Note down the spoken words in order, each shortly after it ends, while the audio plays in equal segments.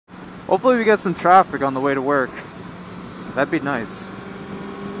Hopefully we get some traffic on the way to work. That'd be nice.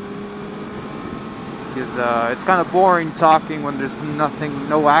 Because it's kind of boring talking when there's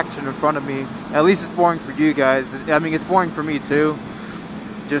no action in front of me. At least it's boring for you guys. I mean, it's boring for me too.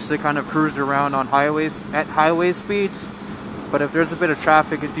 Just to kind of cruise around on highways at highway speeds. But if there's a bit of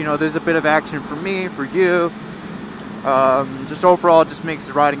traffic, you know, there's a bit of action for me, for you. Just overall, it just makes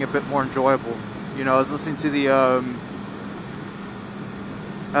the riding a bit more enjoyable. You know, I was listening to the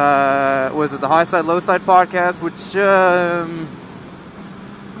was it the High Side Low Side podcast, which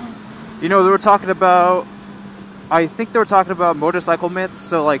you know, they were talking about, I think they were talking about motorcycle myths,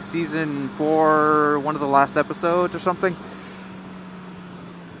 so like season 4, one of the last episodes or something.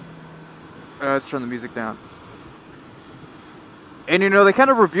 Let's turn the music down. And you know, they kind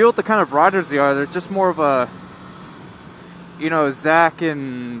of revealed the kind of riders they are. They're just more of a, you know, Zach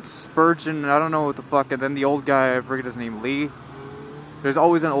and Spurgeon, I don't know what the fuck, and then the old guy, I forget his name, Lee. There's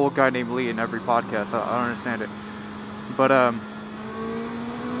always an old guy named Lee in every podcast. I don't understand it. But,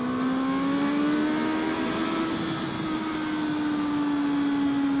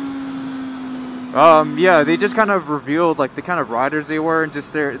 yeah, they just kind of revealed like the kind of riders they were, and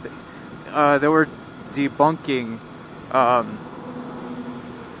just they were debunking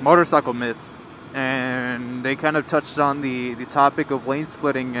motorcycle myths, and they kind of touched on the topic of lane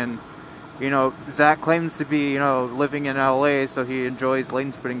splitting. And you know, Zach claims to be, you know, living in LA, so he enjoys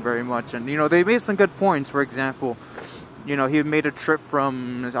lane splitting very much. And you know, they made some good points. For example, you know, he made a trip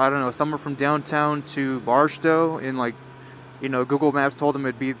from, I don't know, somewhere from downtown to Barstow in like, you know, Google Maps told him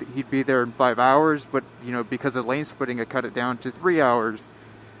he'd be there in 5 hours, but you know, because of lane splitting, it cut it down to 3 hours.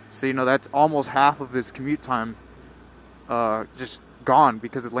 So you know, that's almost half of his commute time just gone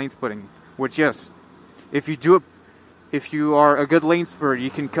because of lane splitting. Which, yes, if you are a good lane splitter, you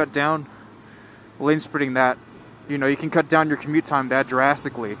can cut down lane splitting that. You know, you can cut down your commute time that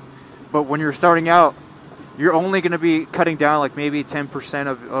drastically. But when you're starting out, you're only going to be cutting down like maybe 10%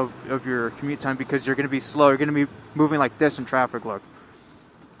 of your commute time, because you're going to be slow. You're going to be moving like this in traffic. Look,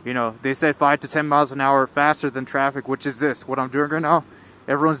 you know, they said 5 to 10 miles an hour faster than traffic, which is this, what I'm doing right now.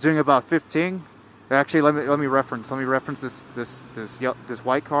 Everyone's doing about 15. Actually, let me reference this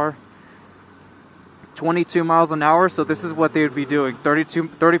white car. 22 miles an hour. So this is what they would be doing.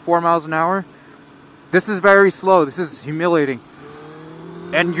 34 miles an hour. This is very slow. This is humiliating.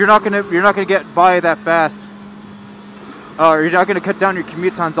 And you're not gonna get by that fast. You're not gonna cut down your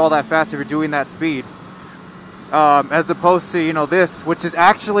commute times all that fast if you're doing that speed. As opposed to, you know, this, which is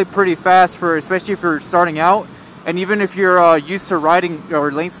actually pretty fast for, especially if you're starting out, and even if you're used to riding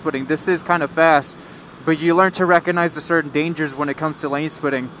or lane splitting, this is kind of fast. But you learn to recognize the certain dangers when it comes to lane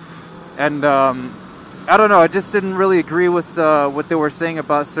splitting. And I don't know, I just didn't really agree with what they were saying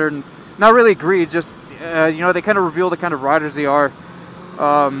about certain. Not really agree, just you know, they kind of reveal the kind of riders they are.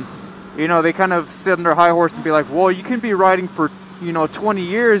 You know, they kind of sit on their high horse and be like, well, you can be riding for, you know, 20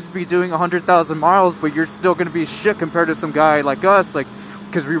 years, be doing 100,000 miles, but you're still going to be shit compared to some guy like us, like,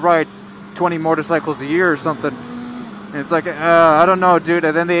 because we ride 20 motorcycles a year or something. And it's like, I don't know, dude.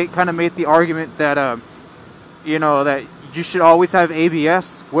 And then they kind of made the argument that, you know, that you should always have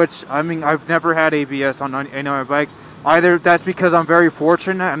ABS, which, I mean, I've never had ABS on any of my bikes. Either that's because I'm very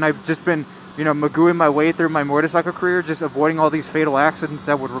fortunate and I've just been, you know, magooing my way through my motorcycle career, just avoiding all these fatal accidents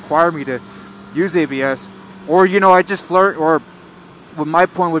that would require me to use ABS. Or, you know, I just learned, or what my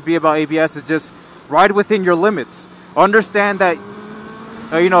point would be about ABS is just ride within your limits. Understand that,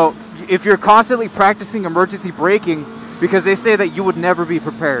 you know, if you're constantly practicing emergency braking, because they say that you would never be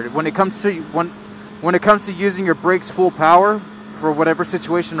prepared when it comes to when it comes to using your brakes full power for whatever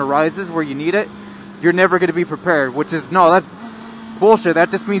situation arises where you need it, you're never going to be prepared. Which is, no, that's bullshit. That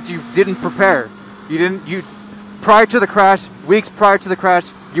just means you didn't prepare. You prior to the crash, weeks prior to the crash,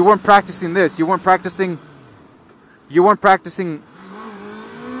 you weren't practicing this. You weren't practicing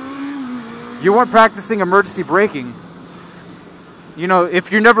emergency braking. You know,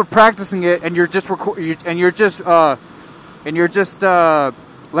 if you're never practicing it and you're just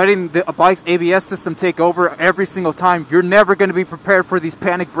letting the bike's ABS system take over every single time, you're never going to be prepared for these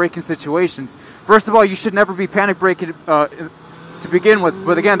panic braking situations. First of all, you should never be panic braking to begin with.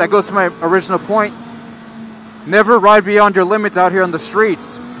 But again, that goes to my original point. Never ride beyond your limits out here on the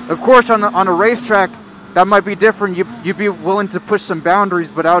streets. Of course, on a racetrack, that might be different. You'd be willing to push some boundaries,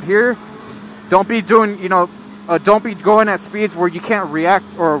 but out here, don't be doing, you know, don't be going at speeds where you can't react,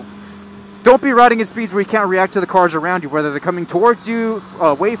 or don't be riding at speeds where you can't react to the cars around you, whether they're coming towards you,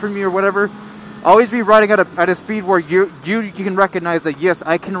 away from you, or whatever. Always be riding at a speed where you can recognize that, yes,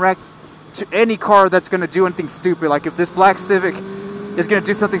 I can react to any car that's going to do anything stupid. Like if this black Civic is going to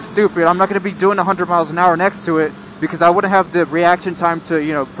do something stupid, I'm not going to be doing 100 miles an hour next to it because I wouldn't have the reaction time to,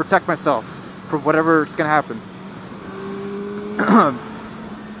 you know, protect myself from whatever's gonna happen.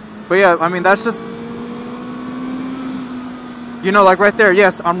 But yeah, I mean, that's just, you know, like right there,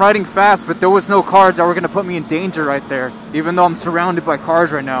 yes, I'm riding fast, but there was no cars that were gonna put me in danger right there, even though I'm surrounded by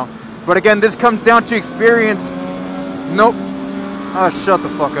cars right now. But again, this comes down to experience. Nope. Oh, shut the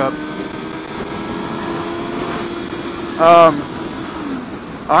fuck up.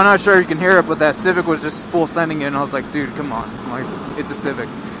 I'm not sure you can hear it, but that Civic was just full sending it, and I was like, dude, come on. Like, it's a Civic.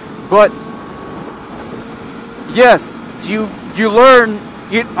 But yes, you learn,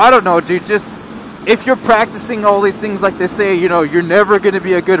 I don't know, dude, just if you're practicing all these things like they say, you know, you're never going to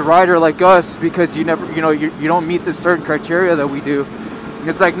be a good rider like us because you never, you know, you don't meet the certain criteria that we do.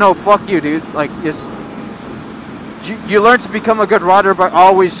 It's like, no, fuck you, dude. Like, it's, you learn to become a good rider by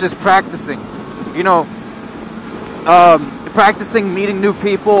always just practicing, you know, practicing meeting new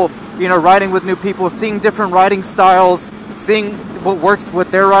people, you know, riding with new people, seeing different riding styles, seeing what works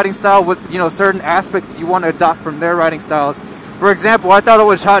with their riding style, with, you know, certain aspects you want to adopt from their riding styles. For example, I thought it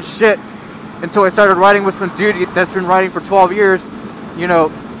was hot shit until I started riding with some dude that's been riding for 12 years, you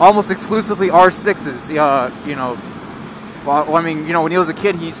know, almost exclusively R6s, you know. Well, I mean, you know, when he was a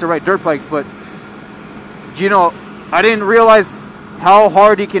kid, he used to ride dirt bikes, but, you know, I didn't realize how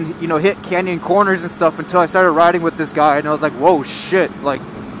hard he can, you know, hit canyon corners and stuff until I started riding with this guy, and I was like, whoa, shit, like,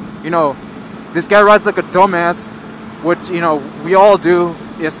 you know, this guy rides like a dumbass, which, you know, we all do,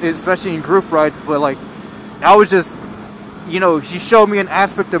 especially in group rides, but, like, I was just, you know, he showed me an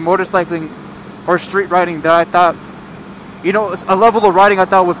aspect of motorcycling or street riding that I thought, you know, a level of riding I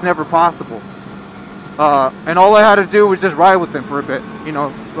thought was never possible. And all I had to do was just ride with him for a bit, you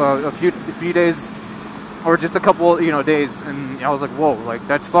know, a few days, or just a couple, you know, days, and I was like, whoa, like,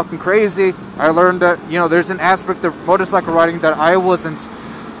 that's fucking crazy. I learned that, you know, there's an aspect of motorcycle riding that I wasn't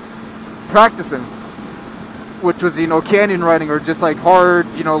practicing, which was, you know, canyon riding, or just like hard,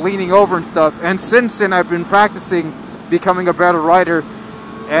 you know, leaning over and stuff. And since then, I've been practicing becoming a better rider,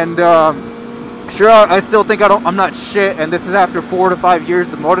 and sure, I still think I'm not shit, and this is after 4 to 5 years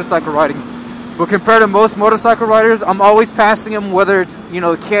of motorcycle riding. But compared to most motorcycle riders, I'm always passing them, whether it's, you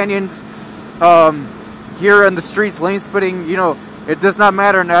know, canyons, here in the streets, lane splitting, you know, it does not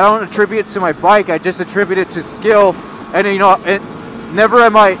matter. And I don't attribute it to my bike, I just attribute it to skill. And, you know, never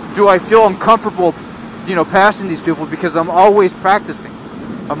do I feel uncomfortable, you know, passing these people, because I'm always practicing.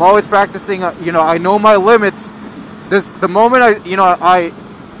 I'm always practicing, you know, I know my limits. The moment I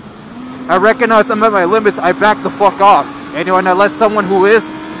recognize I'm at my limits, I back the fuck off. And, you know, and I let someone who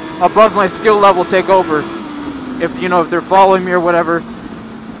is above my skill level take over, if, you know, if they're following me or whatever.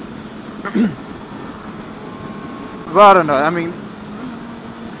 But I don't know, I mean,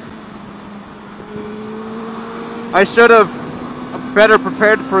 I should have better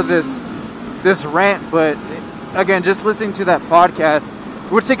prepared for this rant, but again, just listening to that podcast,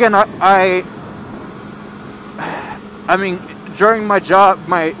 which again, I mean, during my job,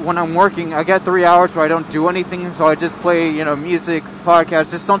 when I'm working, I get 3 hours where I don't do anything, so I just play, you know, music,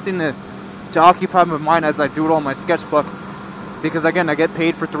 podcasts, just something to occupy my mind as I do it on my sketchbook. Because again, I get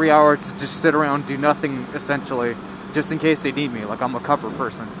paid for 3 hours to just sit around, do nothing, essentially, just in case they need me. Like, I'm a cover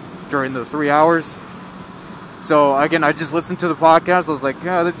person during those 3 hours. So again, I just listened to the podcast. I was like,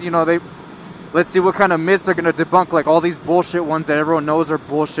 yeah, you know, let's see what kind of myths they're gonna debunk, like all these bullshit ones that everyone knows are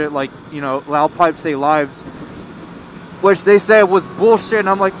bullshit, like, you know, loud pipes say lives, which they said was bullshit, and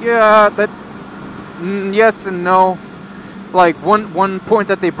I'm like, yeah, that, yes and no. Like, one point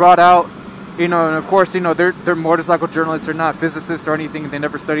that they brought out, you know, and of course, you know, they're motorcycle journalists, they're not physicists or anything, they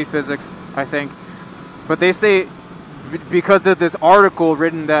never studied physics, I think, but they say, because of this article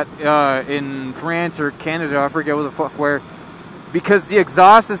written that, in France or Canada, I forget what the fuck where, because the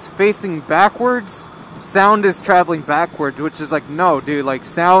exhaust is facing backwards, sound is traveling backwards, which is like, no, dude, like,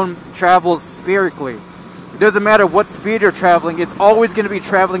 sound travels spherically. It doesn't matter what speed you're traveling, it's always going to be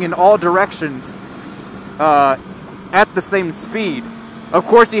traveling in all directions at the same speed. Of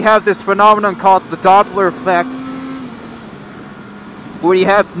course, you have this phenomenon called the Doppler effect, where you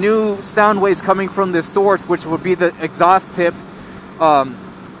have new sound waves coming from this source, which would be the exhaust tip,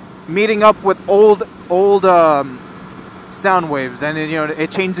 meeting up with old sound waves, and you know,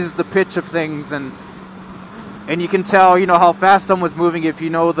 it changes the pitch of things, and you can tell, you know, how fast someone's moving if you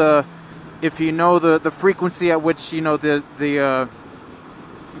know the frequency at which, you know, the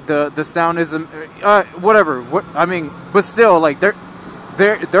sound is, whatever. I mean, but still, like,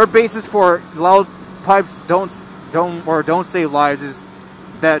 their basis for loud pipes don't say lives is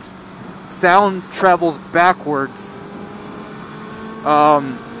that sound travels backwards.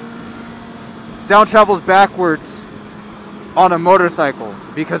 Sound travels backwards on a motorcycle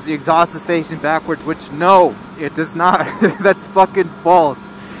because the exhaust is facing backwards, which no, it does not. That's fucking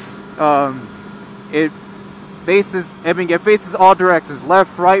false. It faces all directions,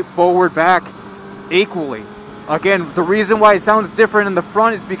 left, right, forward, back, equally. Again, the reason why it sounds different in the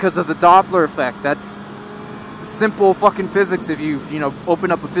front is because of the Doppler effect. That's simple fucking physics if you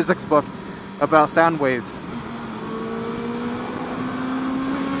open up a physics book about sound waves.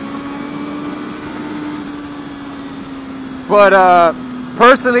 But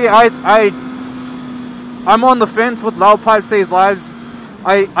personally, I'm on the fence with loud pipe saves lives.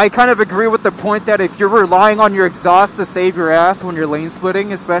 I kind of agree with the point that if you're relying on your exhaust to save your ass when you're lane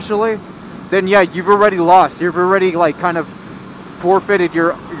splitting, especially, then yeah, you've already lost. You've already like kind of forfeited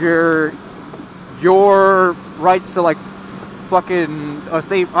your rights to like fucking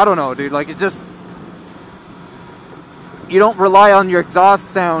save. I don't know, dude. Like, it just, you don't rely on your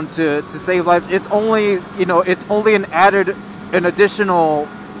exhaust sound to save lives. It's only, it's only an additional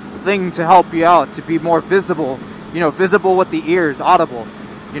thing to help you out, to be more visible. Visible with the ears, audible.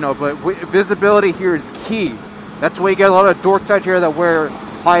 But visibility here is key. That's why you get a lot of dorks out here that wear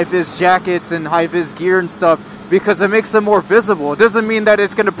high-vis jackets and high-vis gear and stuff, because it makes them more visible. It doesn't mean that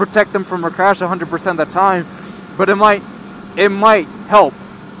it's going to protect them from a crash 100% of the time, but it might help.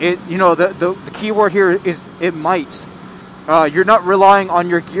 The key word here is it might. You're not relying on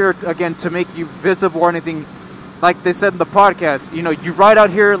your gear, again, to make you visible or anything. Like they said in the podcast, you ride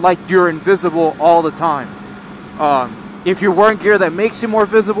out here like you're invisible all the time. If you're wearing gear that makes you more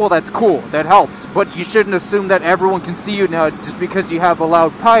visible, that's cool. That helps. But you shouldn't assume that everyone can see you now just because you have a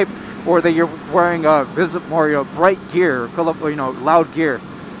loud pipe or that you're wearing a more bright gear, loud gear.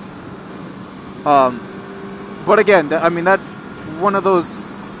 But again, I mean, that's one of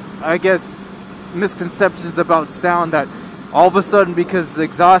those, I guess, misconceptions about sound, that all of a sudden, because the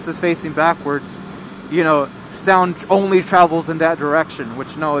exhaust is facing backwards, sound only travels in that direction,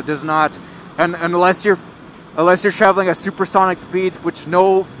 which no, it does not. And unless you're traveling at supersonic speeds, which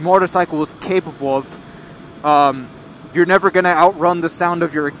no motorcycle is capable of, you're never going to outrun the sound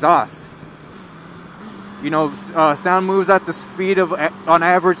of your exhaust. Sound moves at the speed of, on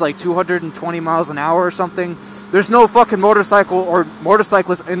average, like 220 miles an hour or something. There's no fucking motorcycle or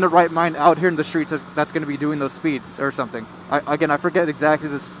motorcyclist in the right mind out here in the streets that's going to be doing those speeds or something. I forget exactly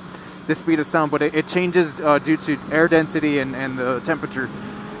the speed of sound, but it changes due to air density and the temperature.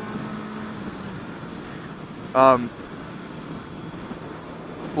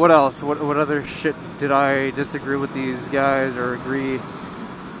 What else? What other shit did I disagree with these guys or agree?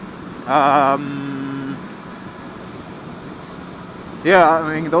 Yeah,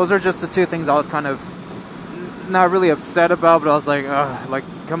 I mean, those are just the two things I was kind of not really upset about, but I was like,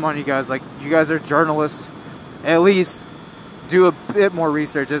 come on, you guys. Like, you guys are journalists. At least do a bit more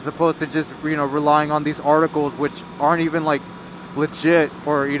research as opposed to just, relying on these articles which aren't even, like, legit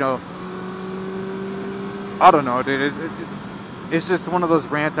or, I don't know, dude. It's just one of those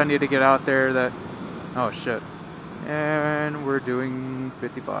rants I need to get out there that... Oh, shit. And we're doing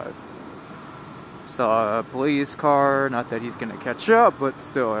 55. Saw a police car. Not that he's going to catch up, but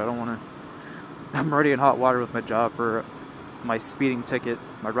still, I don't want to... I'm already in hot water with my job for my speeding ticket,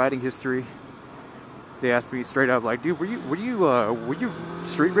 my riding history. They asked me straight up, like, dude, were you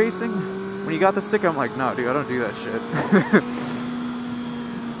street racing when you got this ticket? I'm like, no, dude, I don't do that shit.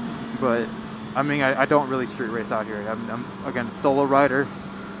 But... I mean, I don't really street race out here. I'm again, solo rider.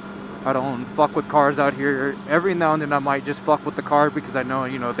 I don't fuck with cars out here. Every now and then I might just fuck with the car because I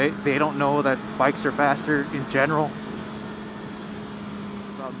know, they don't know that bikes are faster in general.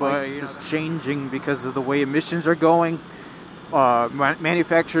 But it's just changing because of the way emissions are going.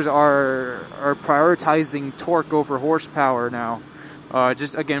 Manufacturers are prioritizing torque over horsepower now.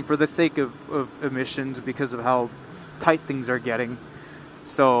 Just, again, for the sake of emissions because of how tight things are getting.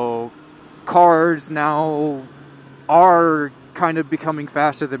 So... cars now are kind of becoming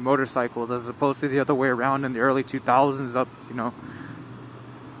faster than motorcycles as opposed to the other way around in the early 2000s up,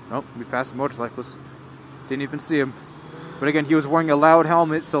 Nope, we passed the motorcyclist. Didn't even see him. But again, he was wearing a loud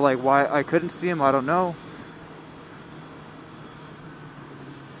helmet, so like why I couldn't see him, I don't know.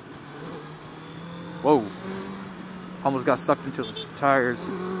 Whoa. Almost got sucked into the tires.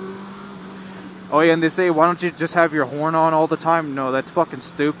 Oh yeah, and they say, why don't you just have your horn on all the time? No, that's fucking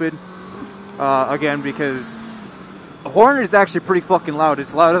stupid. Again, because the horn is actually pretty fucking loud.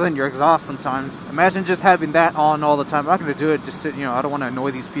 It's louder than your exhaust sometimes. Imagine just having that on all the time. I'm not going to do it. Just sit, I don't want to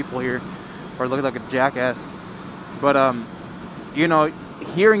annoy these people here or look like a jackass. But,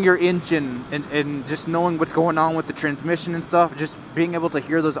 hearing your engine and just knowing what's going on with the transmission and stuff, just being able to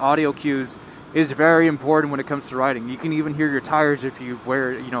hear those audio cues is very important when it comes to riding. You can even hear your tires if you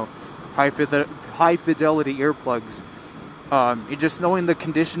wear, high fidelity earplugs. Just knowing the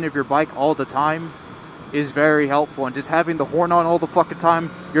condition of your bike all the time is very helpful, and just having the horn on all the fucking time,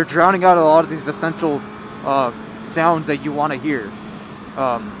 you're drowning out a lot of these essential sounds that you want to hear.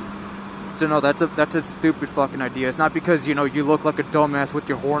 So no, that's a stupid fucking idea. It's not because, you know, you look like a dumbass with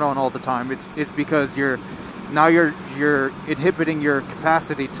your horn on all the time. It's because you're inhibiting your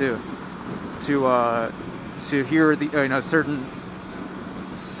capacity to hear the, you know,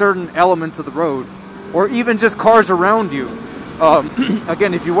 certain elements of the road, or even just cars around you.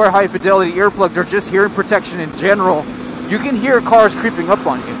 Again, if you wear high fidelity earplugs or just hearing protection in general, you can hear cars creeping up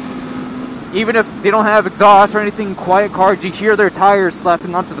on you. Even if they don't have exhaust or anything, quiet cars, you hear their tires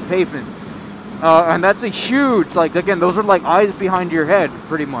slapping onto the pavement. And that's a huge, like, again, those are like eyes behind your head,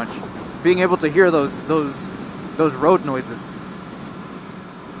 pretty much. Being able to hear those road noises.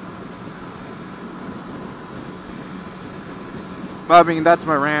 I mean, that's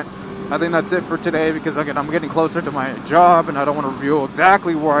my rant. I think that's it for today, because again, I'm getting closer to my job and I don't want to reveal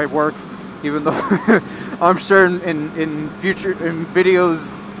exactly where I work, even though I'm sure in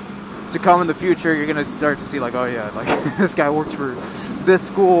videos to come in the future, you're gonna start to see, like, oh yeah, like this guy works for this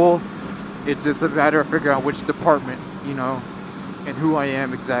school. It's just a matter of figuring out which department, you know, and who I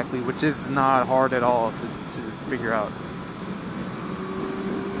am exactly, which is not hard at all to figure out.